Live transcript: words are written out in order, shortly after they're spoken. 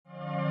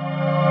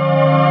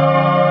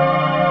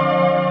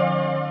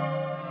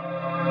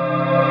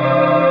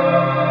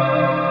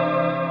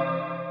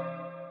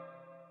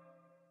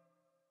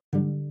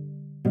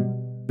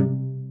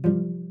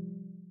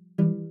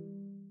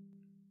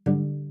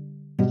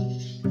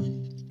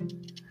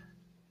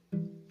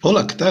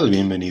Hola, ¿qué tal?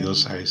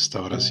 Bienvenidos a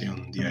esta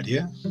oración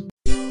diaria.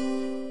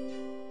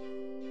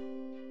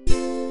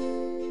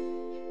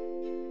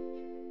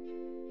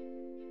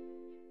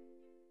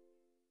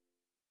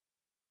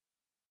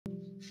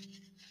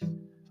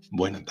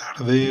 Buena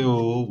tarde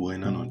o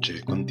buena noche.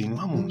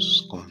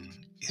 Continuamos con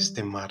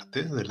este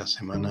martes de la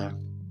semana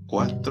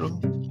 4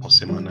 o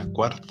semana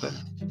cuarta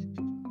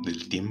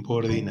del tiempo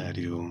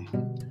ordinario.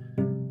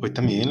 Hoy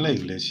también la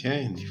iglesia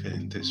en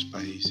diferentes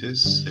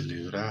países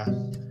celebra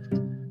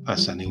a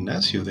San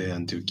Ignacio de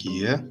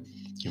Antioquía,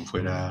 quien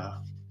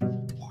fuera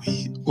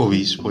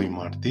obispo y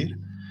mártir,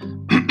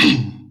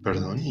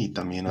 perdón, y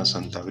también a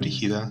Santa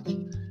Brígida,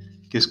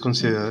 que es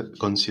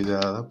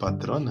considerada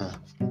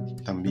patrona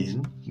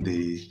también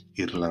de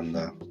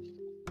Irlanda.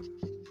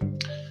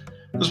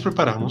 Nos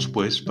preparamos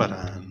pues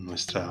para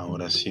nuestra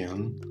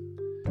oración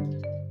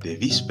de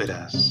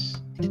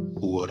vísperas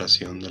u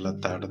oración de la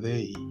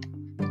tarde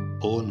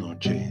o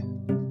noche.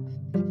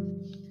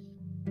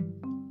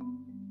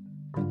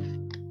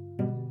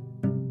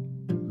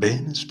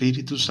 Ven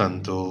Espíritu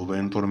Santo,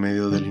 ven por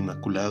medio del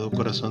Inmaculado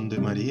Corazón de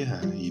María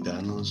y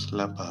danos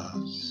la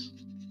paz.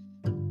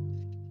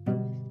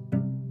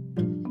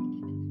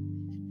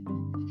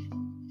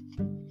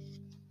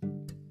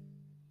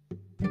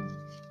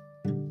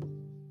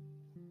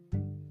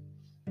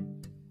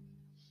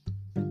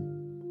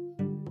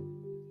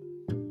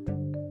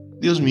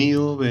 Dios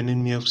mío, ven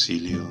en mi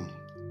auxilio.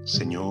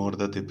 Señor,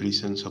 date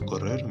prisa en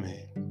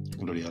socorrerme.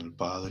 Gloria al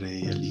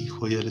Padre, y al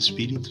Hijo, y al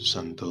Espíritu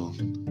Santo,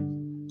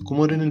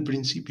 como era en el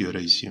principio,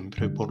 ahora y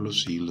siempre, por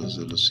los siglos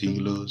de los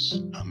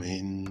siglos.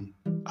 Amén.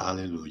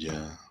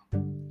 Aleluya.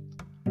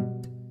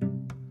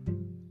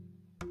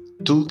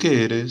 Tú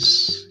que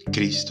eres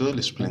Cristo, el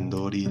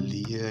esplendor y el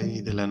día,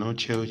 y de la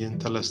noche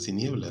ahuyenta las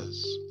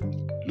tinieblas,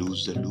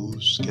 luz de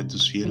luz, que a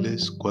tus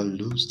fieles cual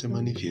luz te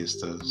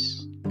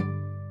manifiestas.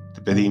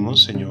 Te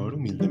pedimos, Señor,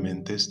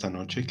 humildemente esta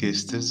noche que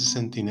estés de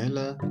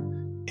centinela,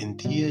 en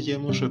ti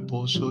hallemos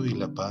reposo y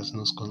la paz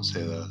nos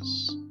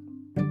concedas.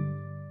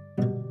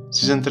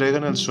 Si se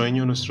entregan al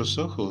sueño nuestros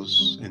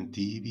ojos, en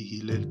ti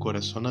vigile el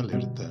corazón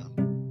alerta.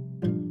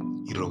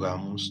 Y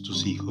rogamos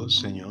tus hijos,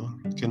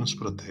 Señor, que nos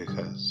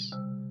protejas.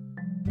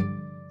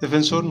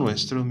 Defensor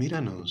nuestro,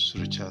 míranos,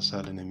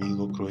 rechaza al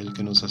enemigo cruel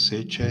que nos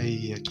acecha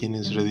y a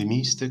quienes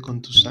redimiste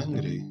con tu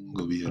sangre,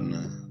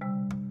 gobierna.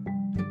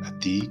 A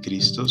ti,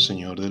 Cristo,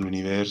 Señor del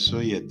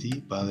universo, y a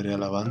ti, Padre,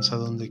 alabanza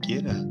donde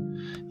quiera,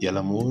 y al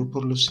amor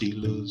por los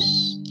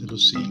siglos de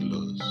los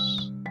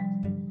siglos.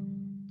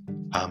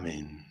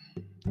 Amén.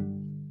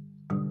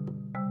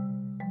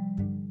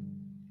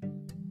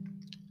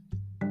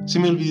 Si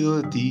me olvido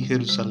de ti,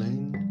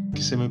 Jerusalén,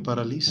 que se me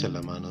paralice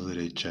la mano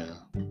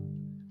derecha.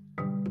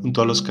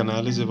 Junto a los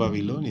canales de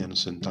Babilonia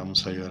nos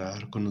sentamos a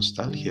llorar con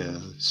nostalgia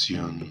de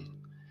Sión.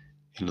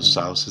 En los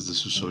sauces de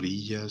sus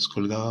orillas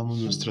colgábamos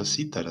nuestras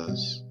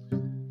cítaras.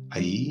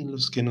 Ahí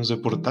los que nos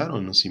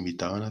deportaron nos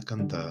invitaban a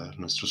cantar,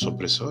 nuestros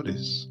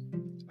opresores,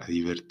 a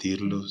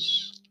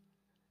divertirlos.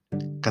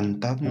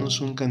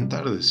 Cantadnos un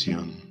cantar de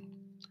Sión.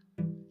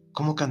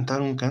 ¿Cómo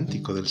cantar un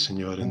cántico del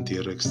Señor en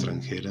tierra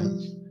extranjera?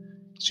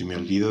 Si me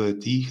olvido de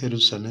ti,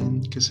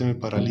 Jerusalén, que se me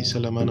paraliza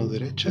la mano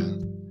derecha,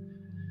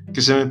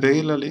 que se me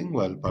pegue la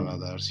lengua al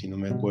paladar si no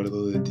me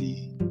acuerdo de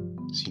ti,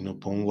 si no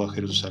pongo a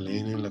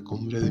Jerusalén en la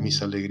cumbre de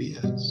mis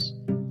alegrías.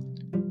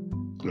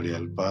 Gloria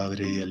al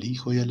Padre, y al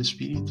Hijo, y al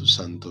Espíritu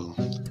Santo,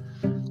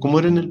 como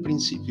era en el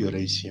principio,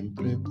 ahora y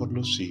siempre, por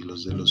los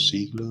siglos de los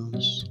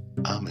siglos.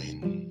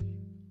 Amén.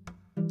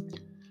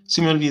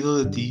 Si me olvido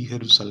de ti,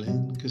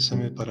 Jerusalén, que se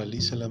me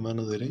paraliza la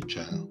mano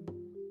derecha.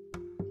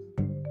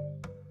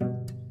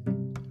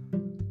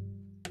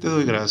 Te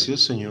doy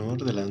gracias,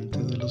 Señor,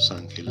 delante de los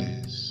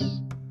ángeles.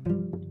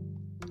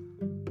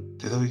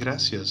 Te doy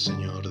gracias,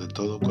 Señor, de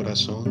todo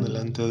corazón,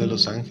 delante de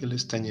los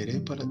ángeles tañeré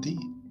para ti.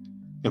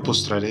 Me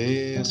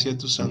postraré hacia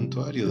tu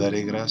santuario,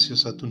 daré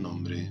gracias a tu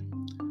nombre.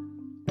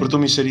 Por tu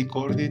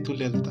misericordia y tu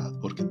lealtad,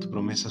 porque tu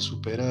promesa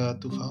supera a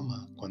tu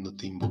fama. Cuando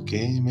te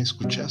invoqué, me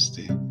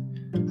escuchaste,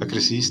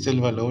 acreciste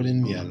el valor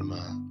en mi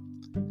alma.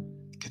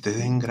 Que te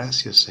den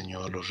gracias,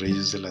 Señor, los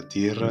reyes de la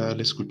tierra,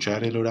 al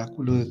escuchar el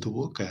oráculo de tu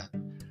boca.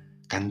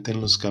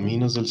 Canten los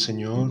caminos del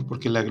Señor,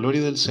 porque la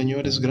gloria del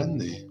Señor es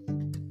grande.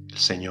 El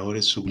Señor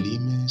es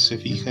sublime, se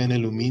fija en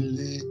el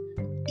humilde,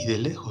 y de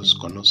lejos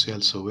conoce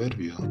al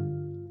soberbio.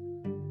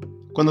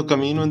 Cuando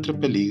camino entre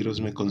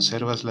peligros me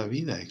conservas la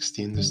vida,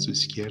 extiendes tu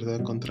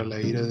izquierda contra la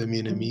ira de mi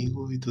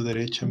enemigo y tu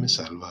derecha me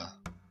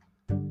salva.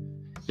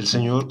 El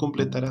Señor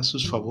completará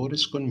sus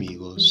favores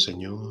conmigo.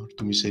 Señor,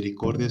 tu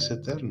misericordia es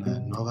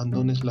eterna, no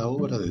abandones la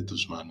obra de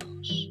tus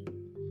manos.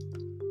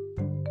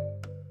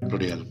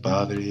 Gloria al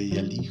Padre, y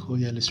al Hijo,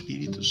 y al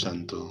Espíritu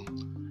Santo,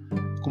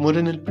 como era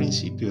en el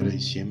principio, ahora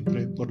y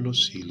siempre, por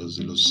los siglos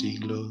de los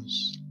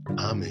siglos.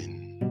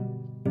 Amén.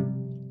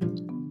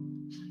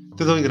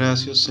 Te doy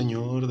gracias,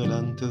 Señor,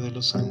 delante de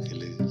los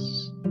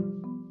ángeles.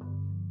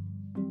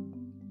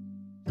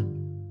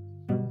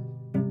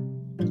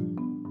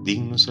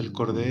 Digno es el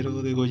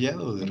Cordero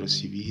degollado de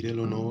recibir el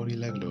honor y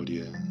la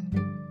gloria.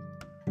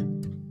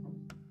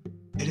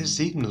 Eres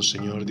digno,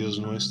 Señor Dios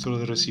nuestro,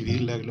 de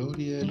recibir la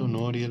gloria, el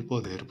honor y el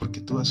poder, porque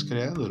tú has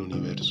creado el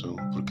universo,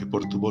 porque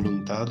por tu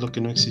voluntad lo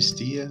que no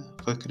existía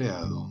fue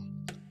creado.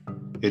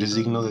 Eres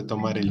digno de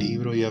tomar el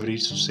libro y abrir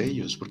sus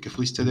sellos, porque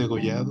fuiste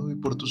degollado y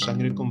por tu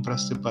sangre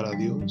compraste para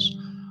Dios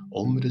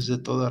hombres de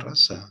toda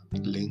raza,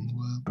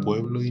 lengua,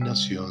 pueblo y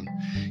nación,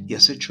 y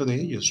has hecho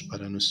de ellos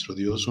para nuestro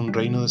Dios un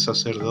reino de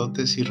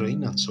sacerdotes y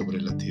reinan sobre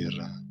la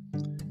tierra.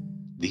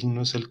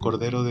 Digno es el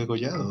Cordero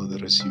degollado de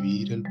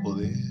recibir el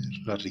poder,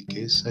 la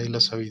riqueza y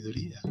la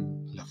sabiduría,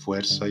 la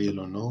fuerza y el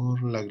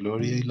honor, la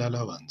gloria y la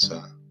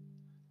alabanza.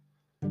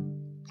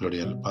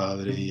 Gloria al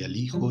Padre y al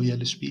Hijo y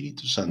al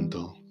Espíritu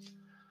Santo,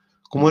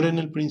 como era en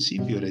el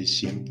principio, ahora y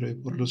siempre,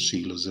 por los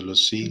siglos de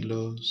los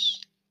siglos.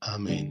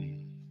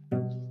 Amén.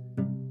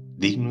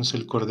 Digno es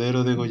el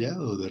Cordero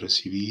degollado de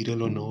recibir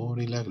el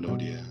honor y la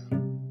gloria.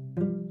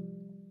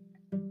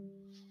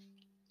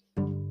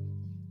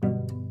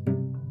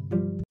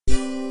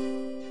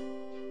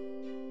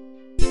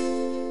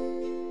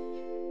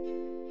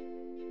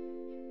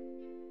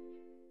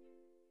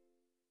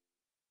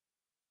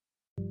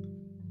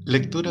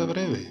 Lectura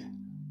breve.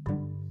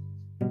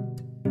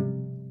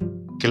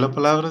 Que la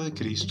palabra de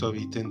Cristo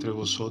habite entre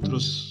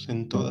vosotros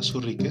en toda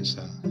su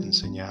riqueza.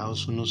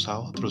 Enseñaos unos a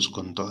otros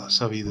con toda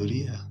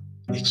sabiduría.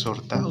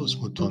 Exhortaos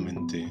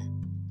mutuamente.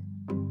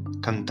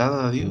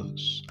 Cantad a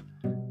Dios.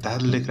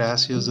 Dadle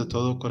gracias de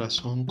todo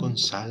corazón con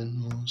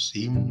salmos,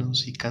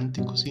 himnos y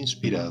cánticos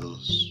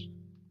inspirados.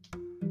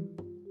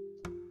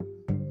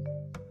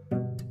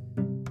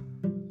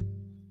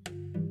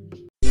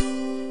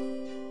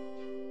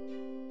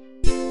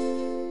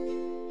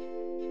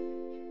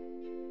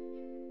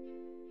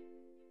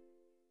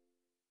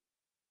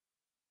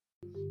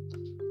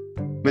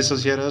 Me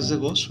saciarás de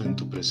gozo en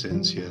tu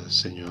presencia,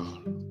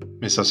 Señor.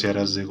 Me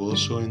saciarás de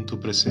gozo en tu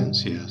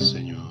presencia,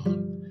 Señor.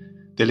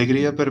 De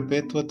alegría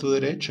perpetua a tu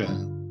derecha.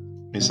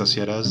 Me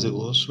saciarás de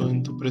gozo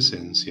en tu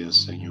presencia,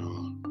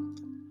 Señor.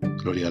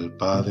 Gloria al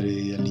Padre,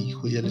 y al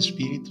Hijo, y al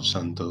Espíritu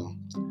Santo.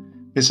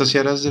 Me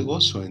saciarás de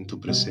gozo en tu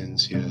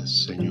presencia,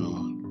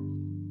 Señor.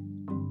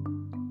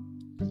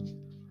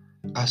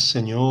 Haz,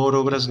 Señor,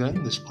 obras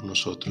grandes por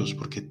nosotros,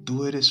 porque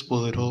tú eres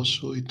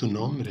poderoso y tu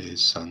nombre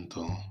es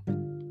santo.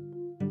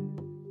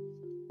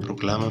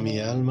 Proclama mi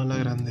alma la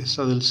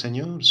grandeza del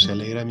Señor, se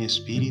alegra mi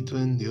espíritu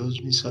en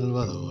Dios mi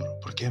Salvador,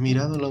 porque ha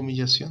mirado la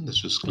humillación de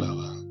su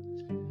esclava.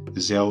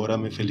 Desde ahora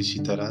me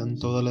felicitarán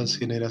todas las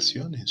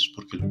generaciones,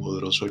 porque el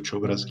poderoso ha hecho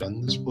obras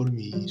grandes por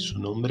mí, su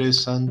nombre es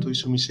santo y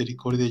su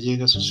misericordia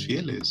llega a sus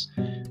fieles,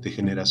 de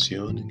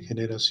generación en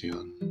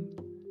generación.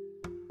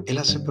 Él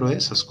hace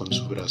proezas con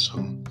su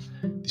brazo,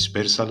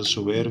 dispersa a los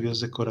soberbios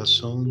de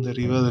corazón,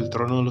 derriba del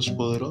trono a los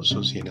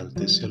poderosos y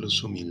enaltece a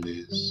los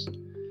humildes.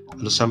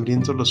 A los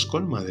hambrientos los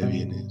colma de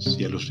bienes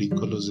y a los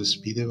ricos los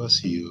despide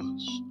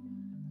vacíos.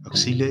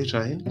 Auxilia a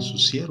Israel, su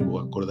siervo,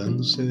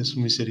 acordándose de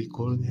su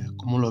misericordia,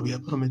 como lo había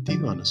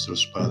prometido a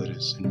nuestros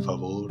padres, en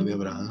favor de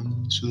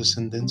Abraham y su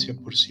descendencia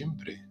por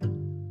siempre.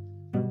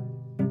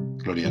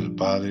 Gloria al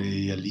Padre,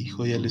 y al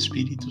Hijo, y al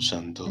Espíritu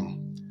Santo,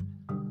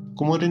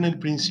 como era en el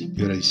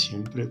principio, ahora y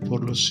siempre,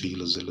 por los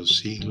siglos de los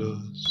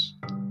siglos.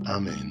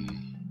 Amén.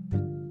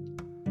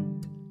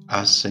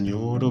 Haz,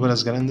 Señor,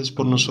 obras grandes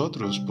por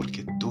nosotros,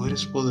 porque tú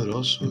eres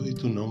poderoso y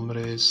tu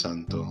nombre es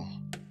santo.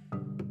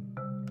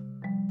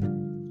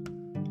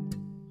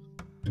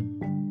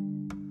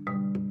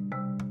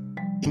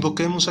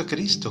 Invoquemos a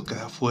Cristo que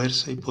da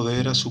fuerza y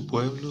poder a su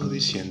pueblo,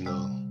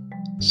 diciendo: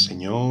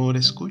 Señor,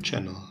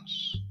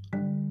 escúchanos.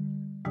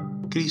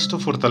 Cristo,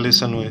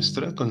 fortaleza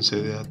nuestra,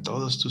 concede a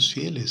todos tus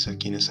fieles, a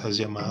quienes has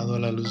llamado a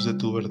la luz de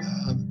tu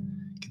verdad,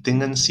 que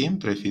tengan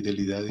siempre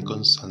fidelidad y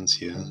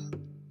constancia.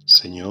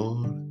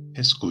 Señor,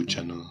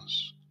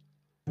 escúchanos.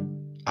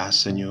 Haz,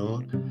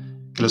 Señor,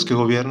 que los que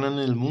gobiernan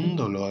el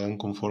mundo lo hagan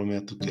conforme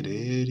a tu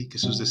querer y que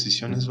sus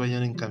decisiones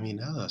vayan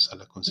encaminadas a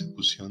la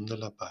consecución de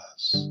la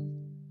paz.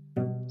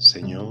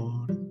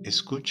 Señor,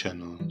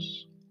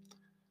 escúchanos.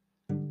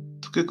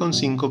 Tú que con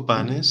 5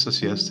 panes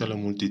saciaste a la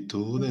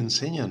multitud,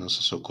 enséñanos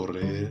a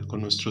socorrer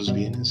con nuestros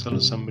bienes a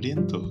los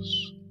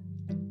hambrientos.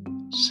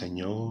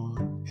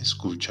 Señor,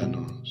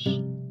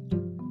 escúchanos.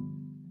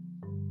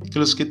 Que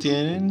los que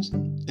tienen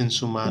en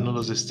su mano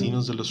los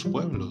destinos de los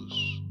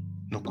pueblos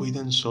no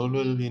cuiden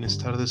solo el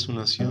bienestar de su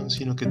nación,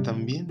 sino que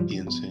también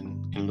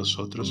piensen en los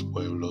otros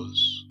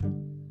pueblos.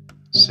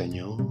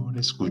 Señor,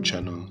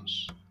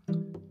 escúchanos.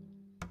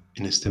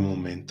 En este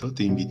momento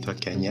te invito a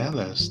que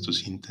añadas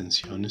tus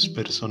intenciones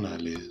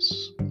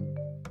personales.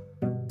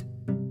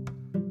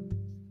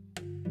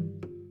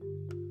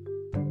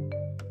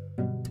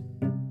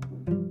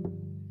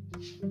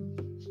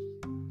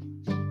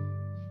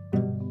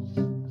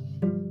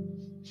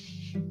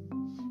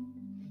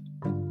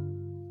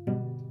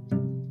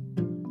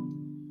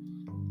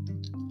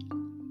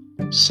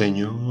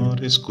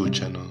 Señor,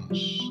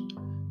 escúchanos.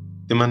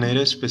 De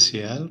manera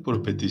especial,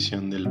 por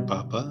petición del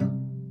Papa,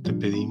 te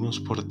pedimos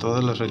por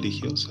todas las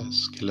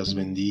religiosas, que las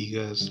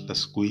bendigas,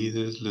 las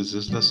cuides, les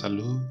des la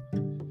salud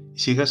y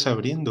sigas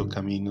abriendo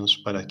caminos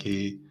para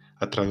que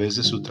a través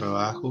de su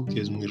trabajo,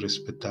 que es muy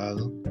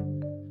respetado,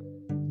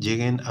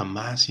 lleguen a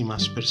más y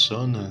más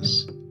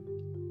personas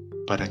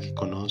para que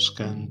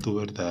conozcan tu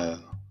verdad.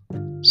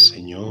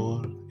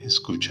 Señor,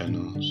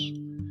 escúchanos.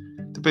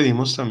 Te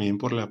pedimos también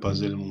por la paz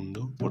del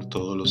mundo, por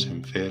todos los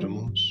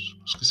enfermos,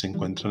 los que se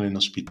encuentran en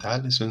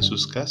hospitales o en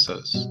sus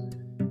casas.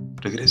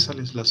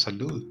 Regrésales la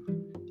salud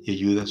y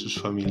ayuda a sus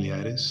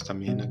familiares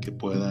también a que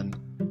puedan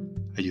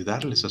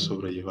ayudarles a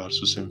sobrellevar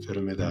sus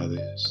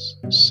enfermedades.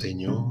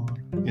 Señor,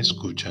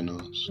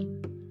 escúchanos.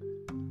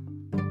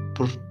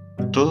 Por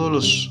todos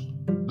los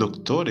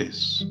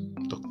doctores,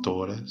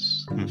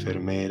 doctoras,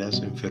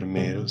 enfermeras,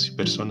 enfermeros y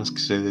personas que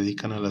se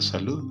dedican a la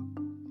salud.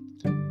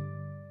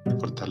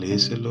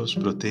 Fortalécelos,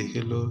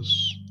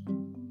 protégelos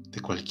de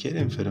cualquier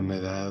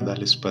enfermedad,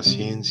 dales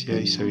paciencia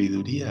y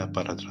sabiduría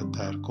para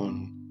tratar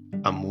con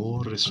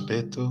amor,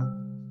 respeto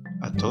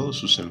a todos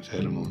sus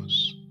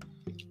enfermos.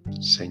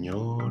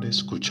 Señor,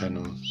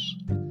 escúchanos.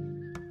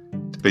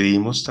 Te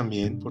pedimos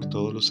también por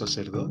todos los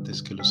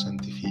sacerdotes que los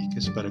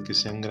santifiques para que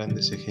sean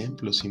grandes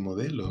ejemplos y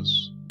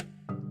modelos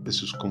de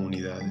sus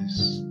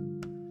comunidades.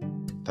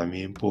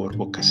 También por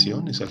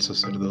vocaciones al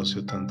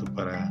sacerdocio, tanto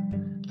para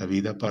la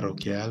vida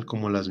parroquial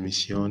como las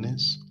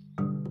misiones.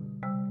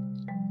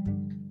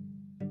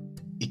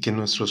 Y que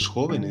nuestros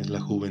jóvenes, la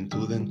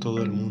juventud en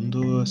todo el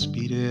mundo,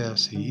 aspire a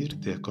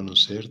seguirte, a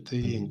conocerte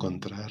y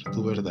encontrar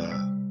tu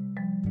verdad.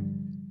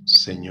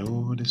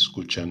 Señor,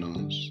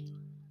 escúchanos.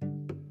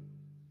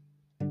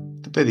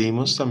 Te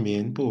pedimos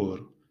también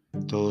por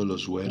todos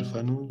los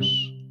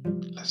huérfanos,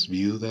 las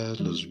viudas,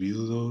 los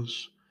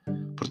viudos,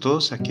 por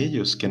todos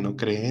aquellos que no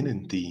creen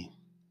en ti.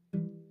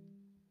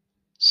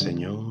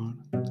 Señor,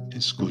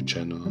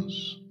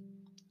 escúchanos.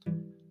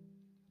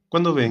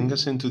 Cuando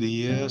vengas en tu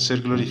día a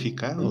ser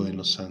glorificado en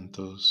los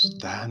santos,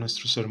 da a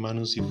nuestros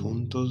hermanos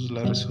difuntos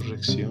la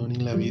resurrección y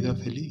la vida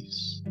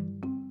feliz.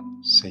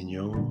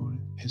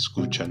 Señor,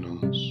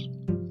 escúchanos.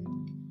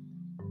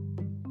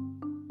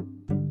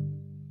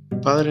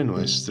 Padre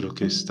nuestro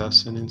que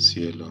estás en el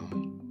cielo,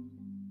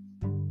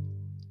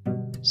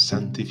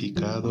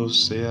 santificado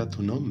sea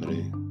tu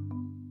nombre.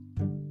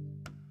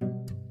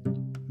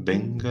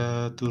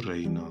 Venga a tu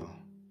reino.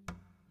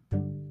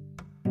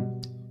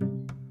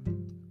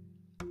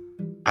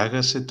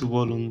 Hágase tu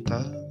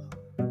voluntad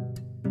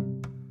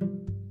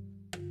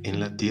en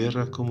la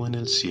tierra como en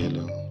el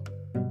cielo.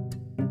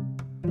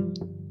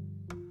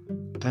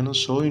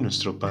 Danos hoy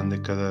nuestro pan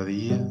de cada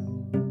día.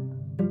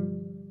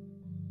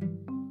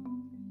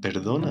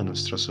 Perdona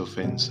nuestras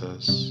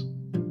ofensas,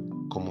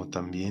 como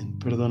también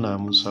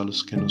perdonamos a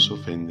los que nos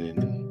ofenden.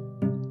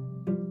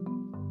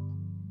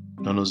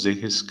 No nos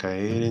dejes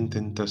caer en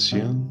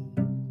tentación.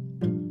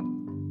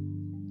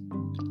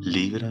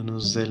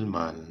 Líbranos del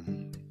mal.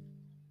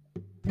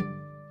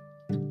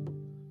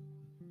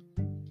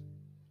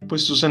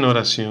 Puestos en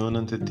oración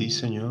ante ti,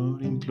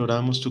 Señor,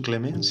 imploramos tu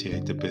clemencia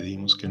y te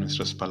pedimos que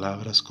nuestras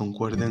palabras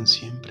concuerden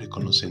siempre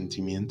con los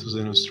sentimientos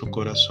de nuestro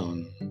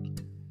corazón.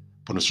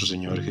 Por nuestro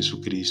Señor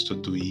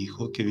Jesucristo, tu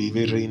Hijo, que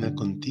vive y reina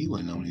contigo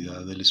en la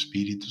unidad del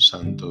Espíritu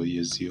Santo y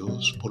es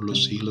Dios por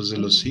los siglos de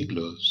los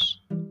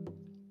siglos.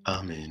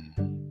 Amén.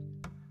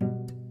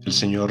 El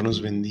Señor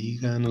nos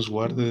bendiga, nos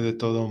guarde de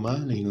todo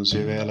mal y nos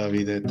lleve a la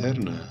vida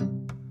eterna.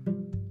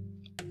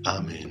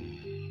 Amén.